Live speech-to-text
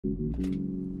And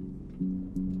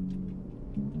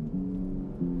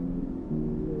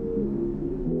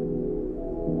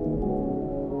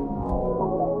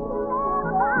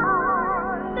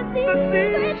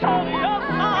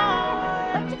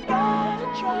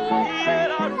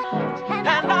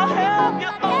I'll help you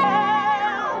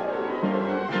all.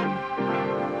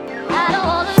 I don't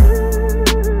wanna lose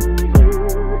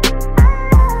you. I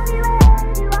love you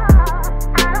as you are.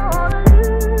 I don't wanna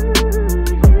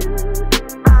lose you.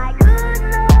 I could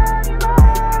love you more.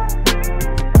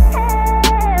 Tell you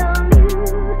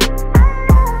I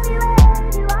love you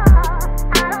as you are.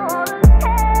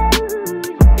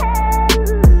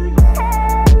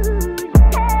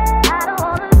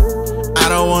 I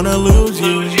don't wanna lose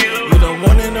you. You the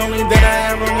one and only that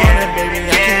I ever wanted, baby.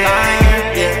 I can lie,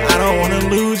 yeah. I don't wanna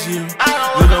lose you.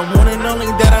 You the one and only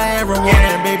that I ever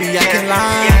wanted, baby. I can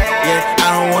lie, yeah. I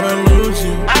don't wanna lose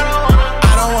you. I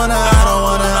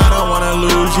don't wanna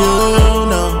lose you,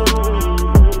 no.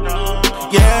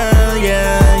 Yeah.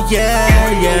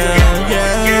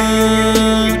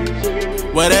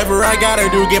 Whatever I gotta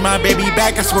do, get my baby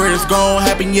back. I swear it's gon'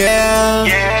 happen, yeah.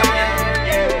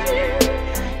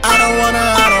 I don't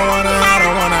wanna.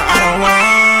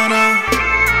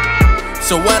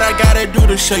 So what I gotta do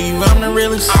to show you I'm the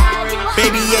realest?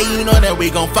 Baby, yeah, you know that we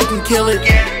gon' fucking kill it.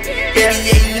 Baby,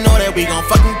 yeah, you know that we gon'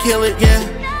 fucking kill it. Yeah.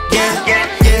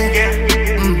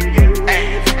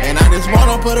 And I just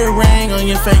wanna put a ring on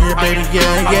your finger, baby.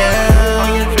 Yeah.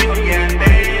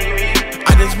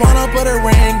 I just wanna put a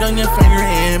ring on your finger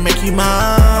and make you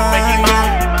mine.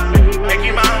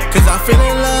 Cause I feel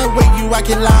in love with you, I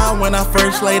can lie when I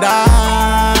first laid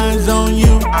eyes on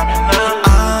you.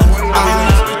 Eyes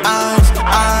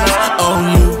on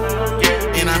you.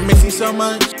 And I miss you so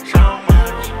much.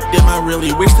 Damn, I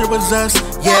really wish there was us.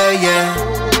 Yeah.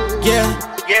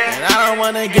 And I don't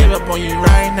wanna give up on you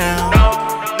right now,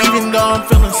 even though I'm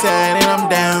feeling sad and I'm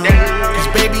down. Cause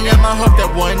baby, I'ma hope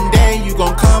that one day you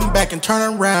gon' come back and turn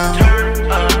around. I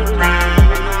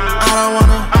don't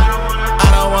wanna.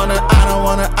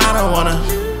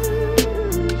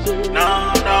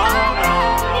 No.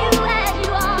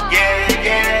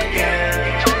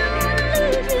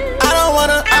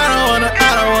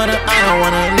 I don't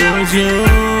wanna lose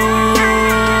you.